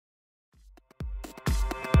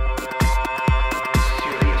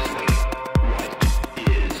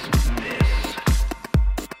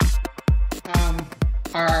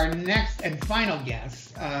final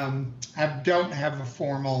guest. I don't have a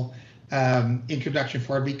formal introduction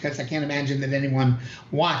for her because I can't imagine that anyone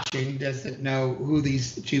watching doesn't know who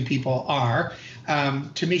these two people are.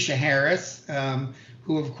 Tymisha Harris,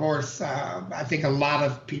 who of course I think a lot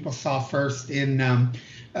of people saw first in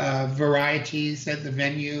varieties at the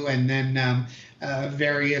venue, and then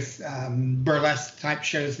various burlesque type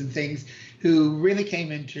shows and things, who really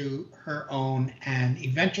came into her own and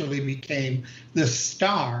eventually became the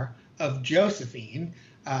star of Josephine,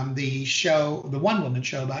 the show, the one-woman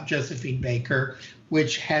show about Josephine Baker,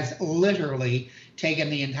 which has literally taken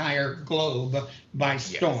the entire globe by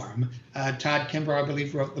storm. Yes. Todd Kimbrough, I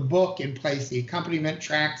believe, wrote the book and plays the accompaniment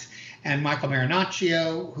tracks, and Michael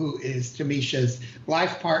Marinaccio, who is Tymisha's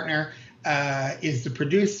life partner, is the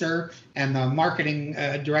producer and the marketing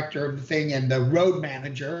director of the thing and the road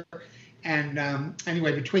manager. And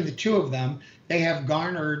anyway, between the two of them, they have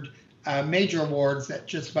garnered major awards at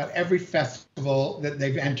just about every festival that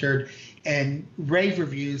they've entered, and rave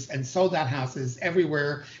reviews and sold out houses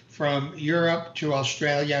everywhere from Europe to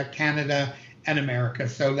Australia, Canada, and America.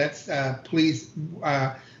 So let's please,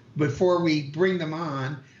 before we bring them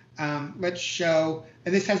on, let's show,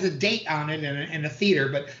 and this has a date on it in a theater,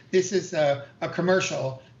 but this is a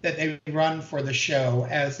commercial that they run for the show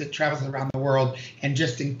as it travels around the world. And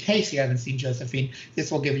just in case you haven't seen Josephine,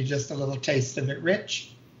 this will give you just a little taste of it.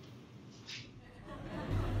 Rich?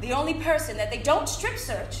 The only person that they don't strip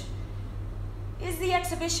search is the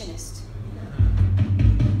exhibitionist.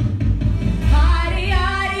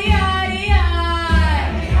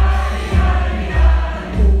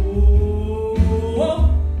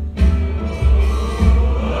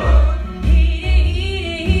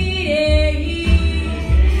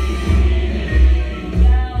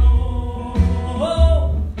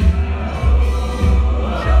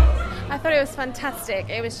 I thought it was fantastic.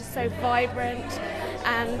 It was just so vibrant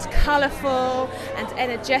and colourful and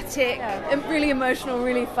energetic and really emotional,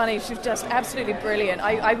 really funny. She's just absolutely brilliant.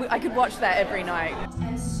 I could watch that every night.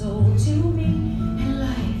 And so to me, and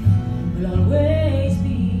life will always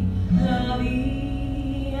be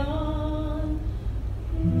loving on.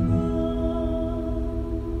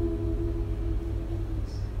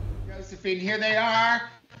 Josephine, here they are.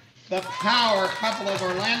 The power couple of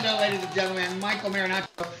Orlando, ladies and gentlemen, Michael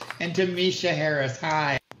Marinaccio and Tymisha Harris.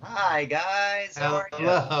 Hi. Hi, guys. How are you?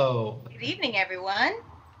 Hello. Good evening, everyone.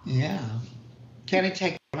 Yeah. Can I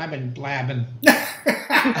take it? I've been blabbing.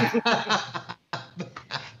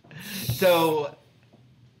 So,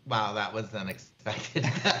 wow, that was unexpected.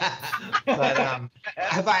 But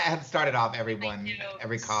I have started off every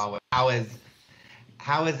call with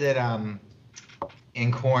how is it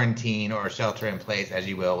in quarantine or shelter in place, as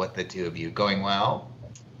you will, with the two of you? Going well?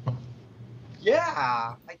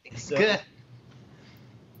 Yeah, I think so. Good.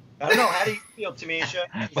 I don't know. How do you feel, Tymisha?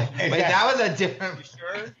 Wait, that was a different. You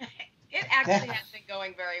sure? It actually has been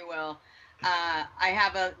going very well. I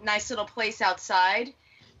have a nice little place outside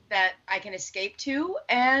that I can escape to,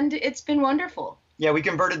 and it's been wonderful. Yeah, we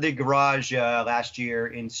converted the garage last year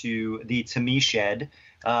into the Tymisha shed.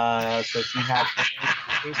 So she has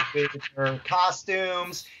her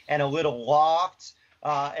costumes and a little loft.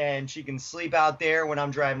 And she can sleep out there when I'm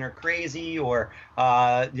driving her crazy, or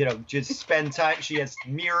just spend time. She has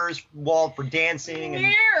mirrors walled for dancing, and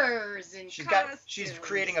mirrors and she's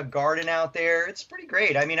creating a garden out there. It's pretty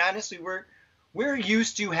great. I mean, honestly, we're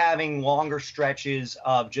used to having longer stretches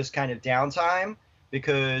of just kind of downtime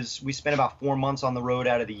because we spend about 4 months on the road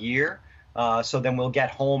out of the year. So then we'll get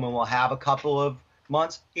home and we'll have a couple of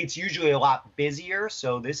months. It's usually a lot busier,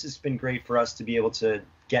 so this has been great for us to be able to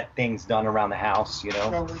get things done around the house, you know.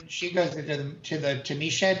 So when she goes to the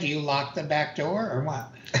Tymisha, do you lock the back door or what?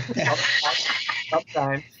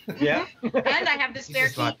 Sometimes, yeah. And I have the spare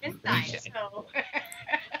key inside, so.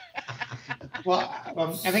 Well,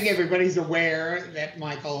 I think everybody's aware that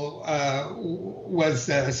Michael was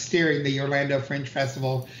steering the Orlando Fringe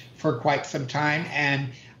Festival for quite some time, and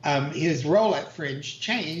his role at Fringe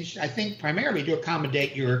changed, I think, primarily to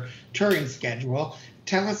accommodate your touring schedule.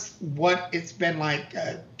 Tell us what it's been like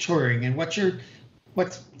touring, and what's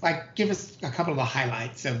like. Give us a couple of the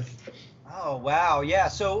highlights of. Oh wow, yeah.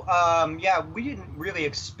 So we didn't really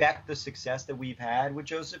expect the success that we've had with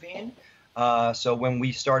Josephine. So when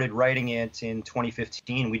we started writing it in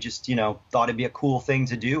 2015, we just thought it'd be a cool thing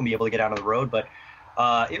to do and be able to get out on the road. But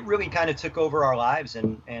it really kind of took over our lives,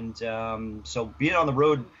 and so being on the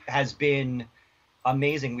road has been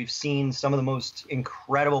amazing. We've seen some of the most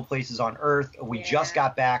incredible places on earth. We just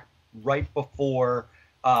got back right before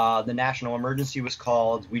the national emergency was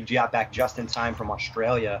called. We got back just in time from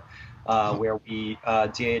Australia, where we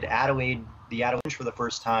did the Adelaide for the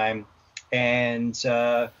first time. And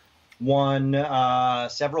won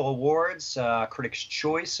several awards, Critics'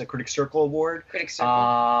 Choice, a Critics' Circle Award. Critics'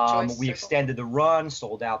 Circle Choice We Circle. extended the run,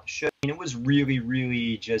 sold out the show. And it was really,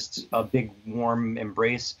 really just a big, warm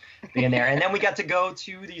embrace being there. And then we got to go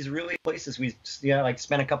to these really places. We like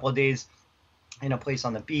spent a couple of days in a place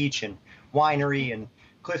on the beach and winery and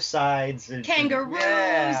cliff sides. And, Kangaroos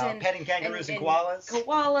and petting kangaroos and koalas.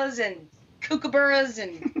 Koalas and kookaburras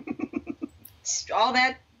and all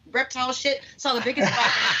that reptile shit. Saw the biggest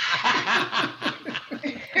spider.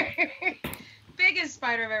 Biggest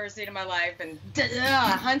spider I've ever seen in my life, and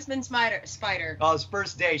huntsman spider. Oh, his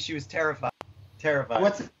first day, she was terrified.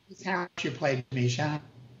 What's the house you played, Tymisha?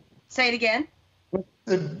 Say it again. What's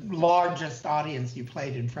the largest audience you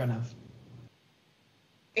played in front of?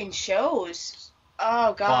 In shows,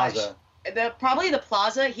 oh gosh, Plaza. Probably the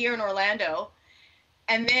Plaza here in Orlando,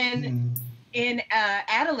 and then in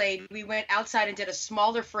Adelaide we went outside and did a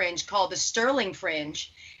smaller fringe called the Sterling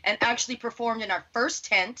Fringe, and actually performed in our first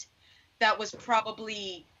tent. That was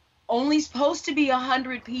probably only supposed to be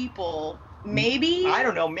 100 people, maybe. I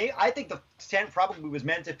don't know. I think the tent probably was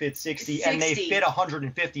meant to fit 60. And they fit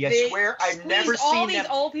 150. I swear, I've never seen all these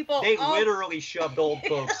old people. They literally shoved old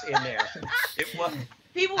folks in there. It was.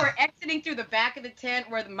 People were exiting through the back of the tent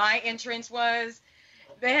where my entrance was.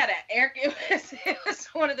 They had an air. It was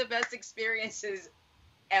one of the best experiences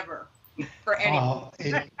ever for anyone.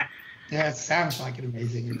 It sounds like an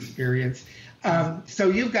amazing experience. So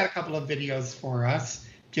you've got a couple of videos for us.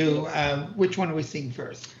 Which one do we sing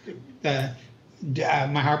first? My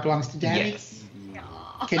Heart Belongs to Daddy? Yes.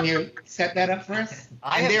 Can you set that up for us?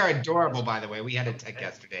 And they're adorable, by the way. We had a tech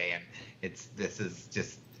yesterday, and this is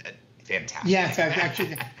just fantastic. Yes,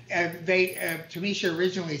 actually, Tymisha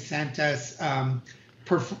originally sent us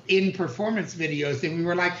in performance videos, and we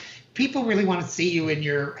were like, people really want to see you in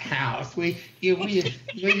your house. They want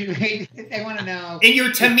to know in your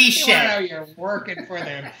Tymisha. They want to know you're working for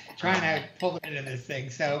them, trying to pull them into this thing.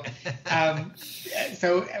 So,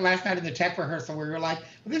 so last night in the tech rehearsal, we were like,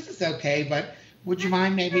 well, this is okay, but would you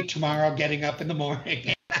mind maybe tomorrow getting up in the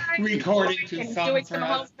morning and recording 2 songs doing for some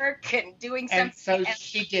us? homework and doing some. And so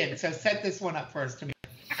she did. So set this one up first to me.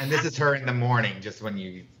 And this is her in the morning, just when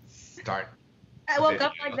you start. I woke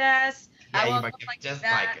up like this. Yeah, I you woke might up like just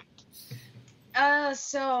that. like it.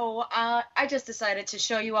 So I just decided to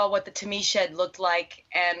show you all what the Tymisha looked like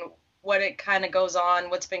and what it kind of goes on,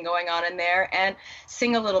 what's been going on in there, and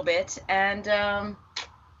sing a little bit. And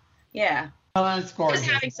yeah. Well, it's gorgeous.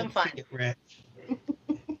 Just having some fun.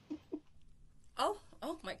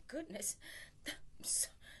 Oh my goodness.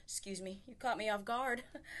 Excuse me, you caught me off guard.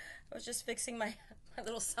 I was just fixing my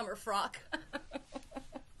little summer frock.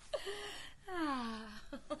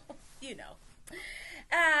 You know.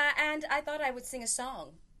 And I thought I would sing a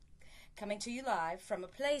song. Coming to you live from a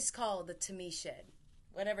place called the Tymisha.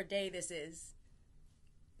 Whatever day this is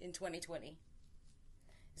in 2020.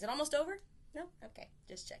 Is it almost over? No? Okay,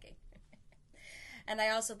 just checking. And I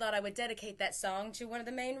also thought I would dedicate that song to one of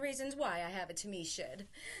the main reasons why I have a Tymisha,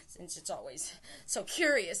 since it's always so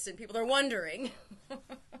curious and people are wondering.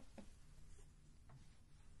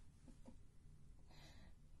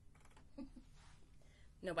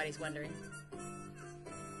 Nobody's wondering.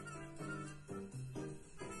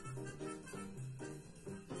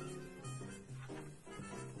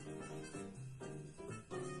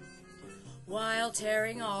 While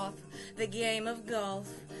tearing off the game of golf,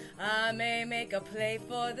 I may make a play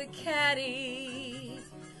for the caddy.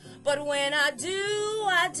 But when I do,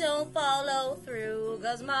 I don't follow through,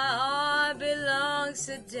 'cause my heart belongs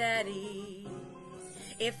to Daddy.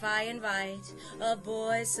 If I invite a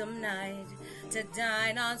boy some night to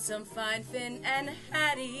dine on some fine fin and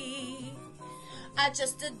hattie, I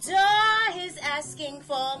just adore his asking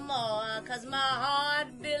for more, 'cause my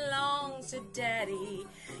heart belongs to Daddy.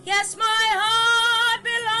 Yes, my heart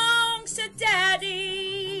belongs to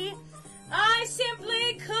Daddy. I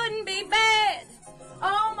simply couldn't be bad.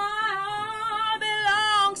 Oh, my heart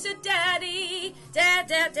belongs to Daddy. Dad,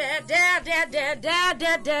 dad, dad, dad, dad, dad, dad,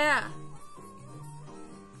 dad, dad.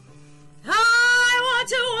 I want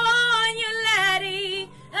to warn you, laddie,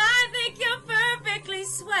 I think you're perfectly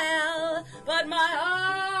swell, but my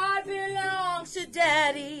heart belongs to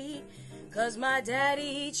Daddy, 'cause my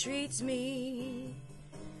daddy treats me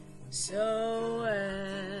so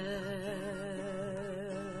well.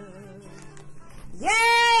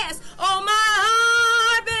 Yes! Oh, my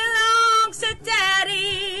heart belongs to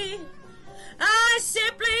Daddy. I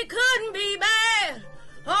simply couldn't be bad.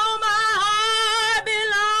 Oh, my heart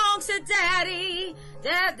belongs to Daddy.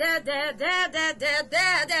 Dad, dad, dad, dad, dad, dad,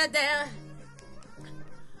 dad, dad, dad.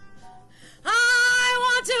 I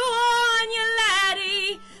want to warn you,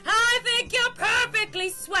 laddie, I think you're perfectly physically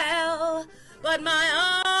swell, but my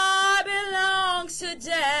heart belongs to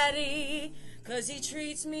Daddy, 'cause he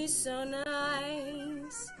treats me so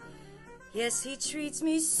nice. Yes, he treats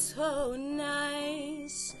me so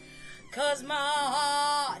nice, 'cause my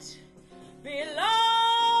heart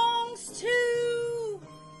belongs to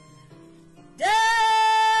Daddy.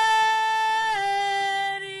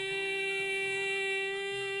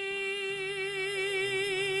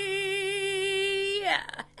 Yeah.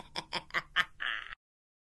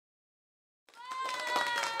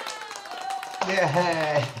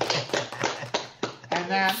 And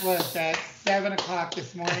that was at 7 o'clock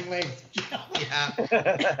this morning, ladies and gentlemen.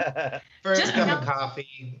 Yeah. First Just cup now- of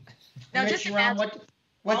coffee. Now, Rich just Run, imagine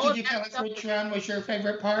what all did of you that tell us, stuff- which run was your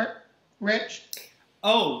favorite part, Rich?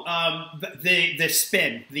 Oh, the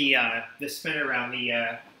spin, the spin around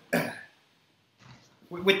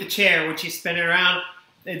with the chair when she's spinning around.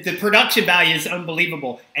 The production value is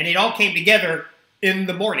unbelievable, and it all came together in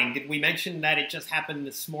the morning. Did we mention that it just happened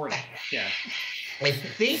this morning? Yeah. I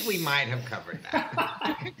think we might have covered that.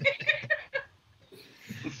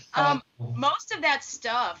 Most of that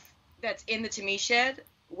stuff that's in the Tymisha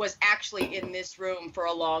was actually in this room for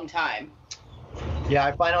a long time. Yeah,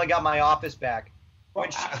 I finally got my office back.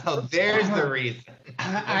 Which Oh, there's the reason.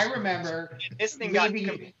 I remember this thing got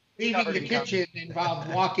leaving covered the in kitchen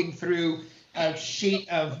involved walking through a sheet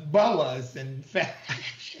of boas and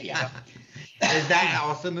yeah. Is that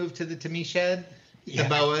also moved to the Tymisha? Yeah. The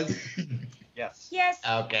boas? Yes. Yes,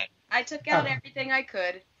 Okay. I took out Okay. everything I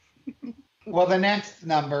could. Well, the next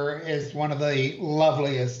number is one of the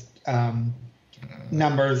loveliest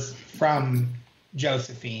numbers from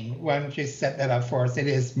Josephine. Why don't you set that up for us? It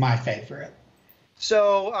is my favorite.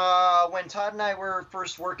 So when Todd and I were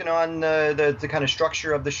first working on the kind of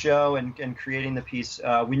structure of the show and creating the piece,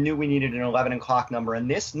 we knew we needed an 11 o'clock number. And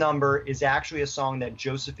this number is actually a song that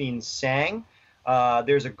Josephine sang.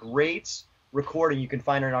 There's a great recording. You can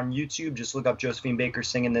find it on YouTube. Just look up Josephine Baker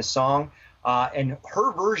singing this song. And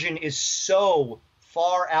her version is so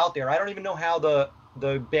far out there. I don't even know how the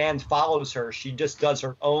band follows her. She just does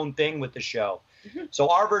her own thing with the show. So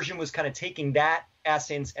our version was kind of taking that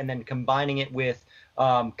essence and then combining it with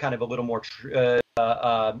kind of a little more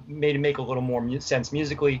made to make a little more sense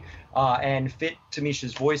musically and fit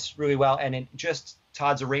Tymisha's voice really well. And it just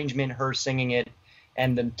Todd's arrangement, her singing it,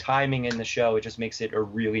 and the timing in the show, it just makes it a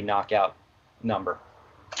really knockout number.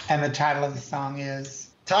 And the title of the song is?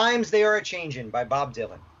 Times They Are A-Changin' by Bob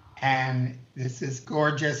Dylan. And this is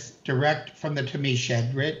gorgeous, direct from the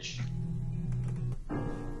Tymisha. Rich?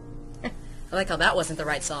 I like how that wasn't the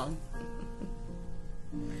right song.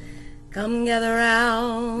 Come gather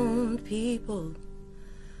round, people,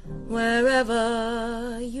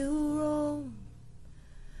 wherever you roam,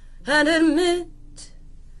 and admit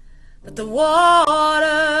that the waters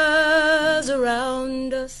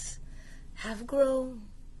around us have grown,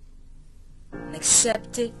 and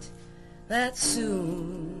accept it that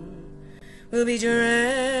soon we'll be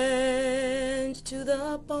drenched to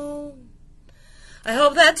the bone. I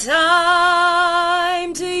hope that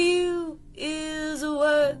time to you is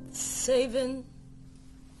worth saving.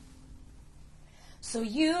 So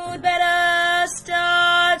you'd better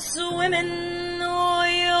start swimming or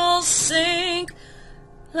you'll sink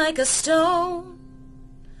like a stone.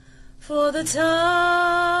 For the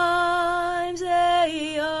times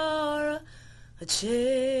they are a-changin'.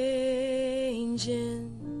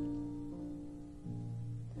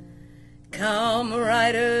 Come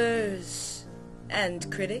writers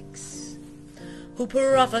and critics who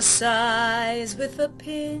prophesize with a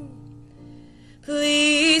pin,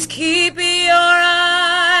 please keep your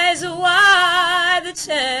eyes wide, the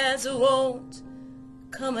chance won't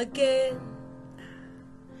come again.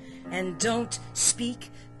 And don't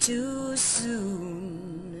speak too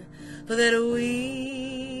soon, for that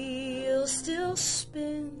wheel still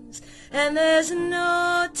spins, and there's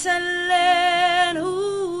no telling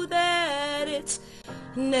who that it's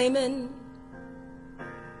naming.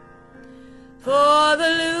 For the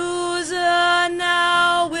loser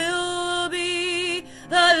now will be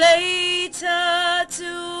the later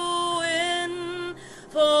to win.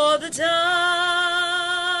 For the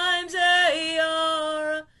times they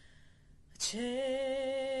are changing.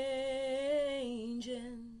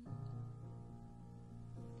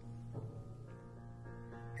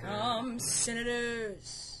 Come,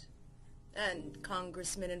 senators and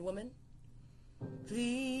congressmen and women,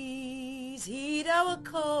 please heed our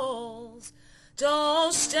calls.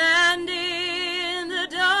 Don't stand in the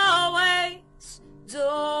doorways.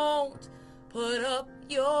 Don't put up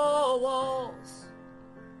your walls.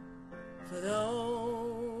 For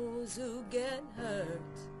those who get hurt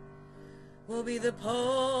will be the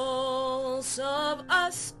pulse of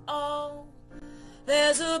us all.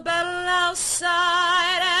 There's a battle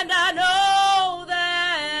outside, and I know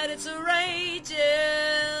that it's raging.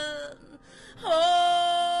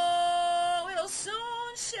 Oh, it'll soon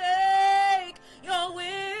shake your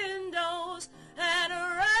windows and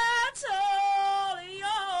rattle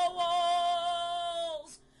your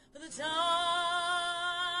walls. For the times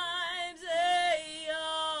they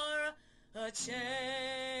are a-changing.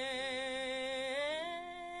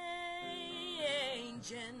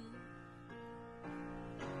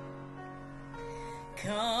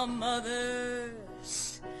 Come,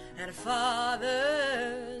 mothers and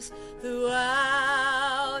fathers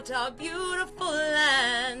throughout our beautiful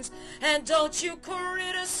lands, and don't you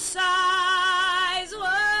criticize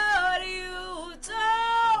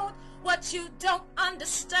what you don't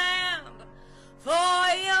understand, for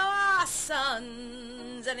your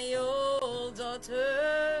sons and your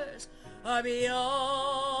daughters are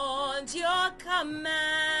beyond your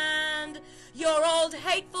command. Your old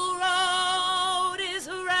hateful road is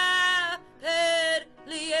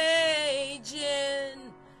rapidly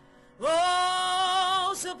aging.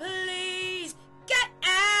 Oh, so please get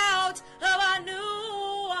out of a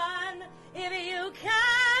new one if you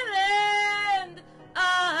can lend a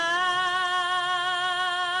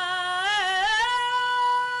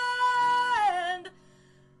hand.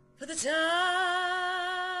 For the times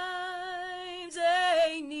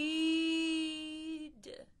they need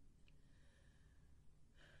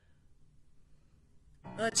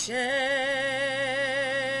a changing.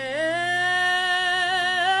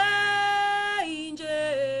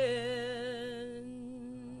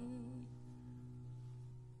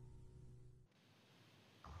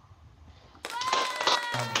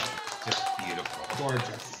 Just beautiful.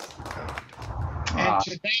 Gorgeous. And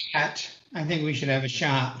to that, I think we should have a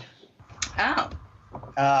shot. Oh.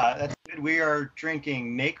 That's good. We are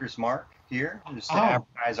drinking Maker's Mark here, just to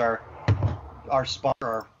advertise our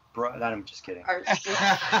sponsor. I'm just kidding. Our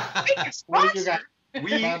What do you got? We Bud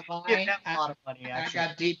give Light, them a lot of money, I actually.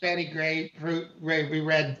 got Deep Eddy Grapefruit, we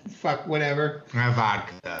read fuck whatever.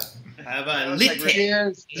 Vodka. Have a Looks like lit.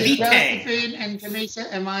 Cheers to Lite. Josephine and Tymisha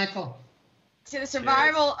and Michael. to the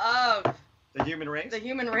survival of The human race? the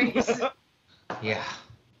human race. Yeah.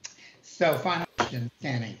 So, final question,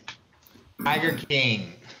 Kenny. Tiger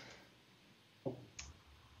King.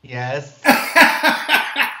 Yes.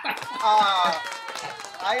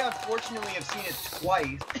 I unfortunately have seen it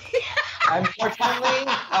twice. Unfortunately.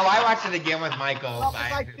 Oh, I watched it again with Michael. Well,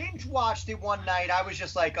 I binge watched it one night. I was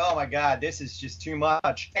just like, oh my god, this is just too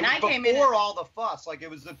much. And It I was came in before all the fuss. Like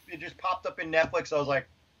it just popped up in Netflix. I was like,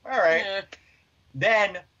 all right. Yeah.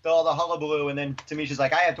 Then all the hullabaloo, and then Tamisha's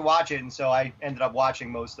like, I have to watch it, and so I ended up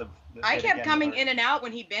watching most of. I kept coming in and out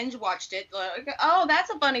when he binge watched it. Like, oh, that's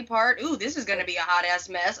a funny part. Ooh, this is gonna be a hot ass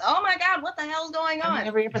mess. Oh my god, what the hell's going I mean, on?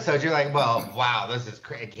 every episode, you're like, well, wow, this is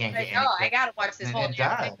crazy. It can't get Like, any oh, I gotta watch this And whole it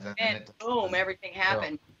damn does, thing. and And it- boom, everything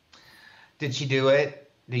happened. Did she do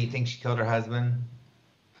it? Do you think she killed her husband?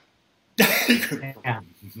 Yeah.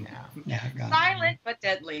 No. Yeah, got it. Silent but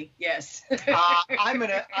deadly. Yes.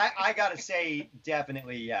 I gotta say,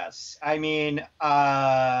 definitely yes. I mean,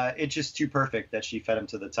 it's just too perfect that she fed him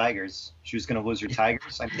to the tigers. She was gonna lose her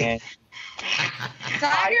tigers. I mean,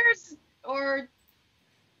 Tigers or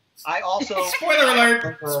I also Spoiler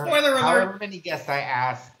alert! Spoiler However alert! many guests I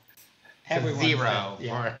asked, Everyone zero said,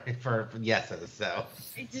 yeah. for yeses. So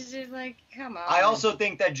it's just like, come on. I also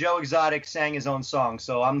think that Joe Exotic sang his own song,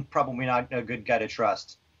 so I'm probably not a good guy to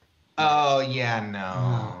trust. oh yeah,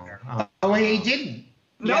 no. Oh, he didn't.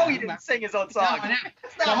 No, Yeah. he didn't sing his own No, song. no.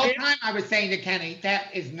 The whole time I was saying to Kenny,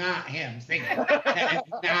 that is not him singing. That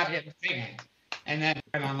is not him singing. And then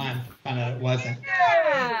I went online and found out it wasn't.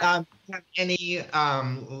 Yeah.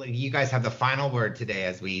 You guys have the final word today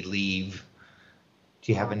as we leave.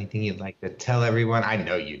 Do you have anything you'd like to tell everyone? I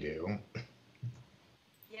know you do.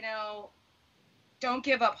 You know, don't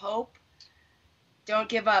give up hope. Don't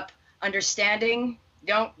give up understanding.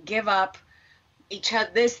 Don't give up each other.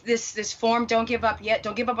 This form. Don't give up yet.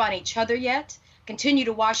 Don't give up on each other yet. Continue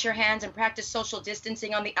to wash your hands and practice social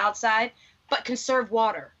distancing on the outside, but conserve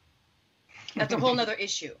water. That's a whole nother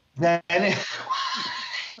issue. And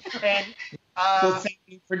And we'll save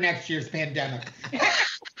you for next year's pandemic.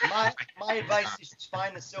 my advice is just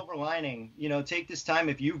find the silver lining. You know, take this time.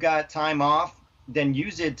 If you've got time off, then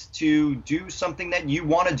use it to do something that you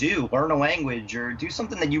want to do. Learn a language or do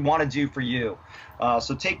something that you want to do for you.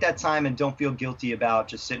 So take that time and don't feel guilty about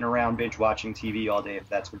just sitting around binge watching TV all day if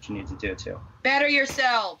that's what you need to do too. Better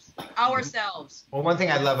yourselves, ourselves. Well, one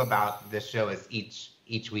thing I love about this show is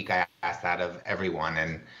each week I ask that of everyone,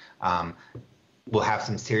 and we'll have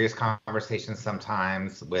some serious conversations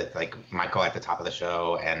sometimes with like Michael at the top of the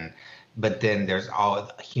show, but then there's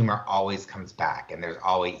humor always comes back, and there's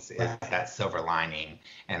always that silver lining,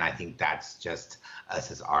 and I think that's just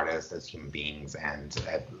us as artists, as human beings, and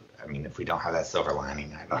I mean, if we don't have that silver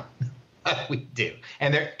lining, I don't know what we do.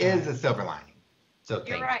 And there is a silver lining. So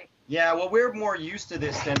You're right. Yeah, well, we're more used to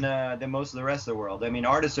this than most of the rest of the world. I mean,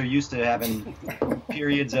 artists are used to having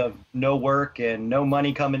periods of no work and no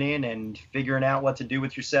money coming in and figuring out what to do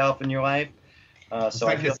with yourself and your life. So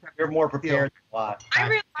I feel we're more prepared a lot.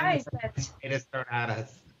 I realize that it is thrown at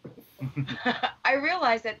us. I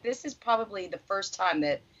realize that this is probably the first time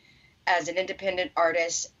that, as an independent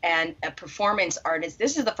artist and a performance artist,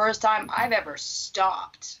 this is the first time I've ever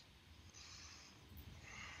stopped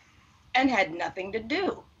and had nothing to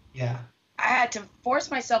do. Yeah. I had to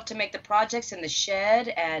force myself to make the projects in the shed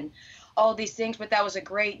and all these things, but that was a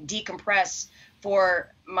great decompress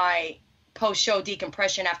for my post-show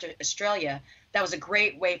decompression after Australia. That was a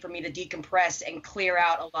great way for me to decompress and clear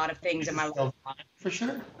out a lot of things in my life. For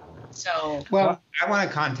sure. So, well, I want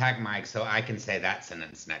to contact Mike so I can say that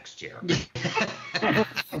sentence next year.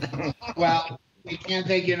 Well, we can't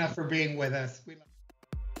thank you enough for being with us.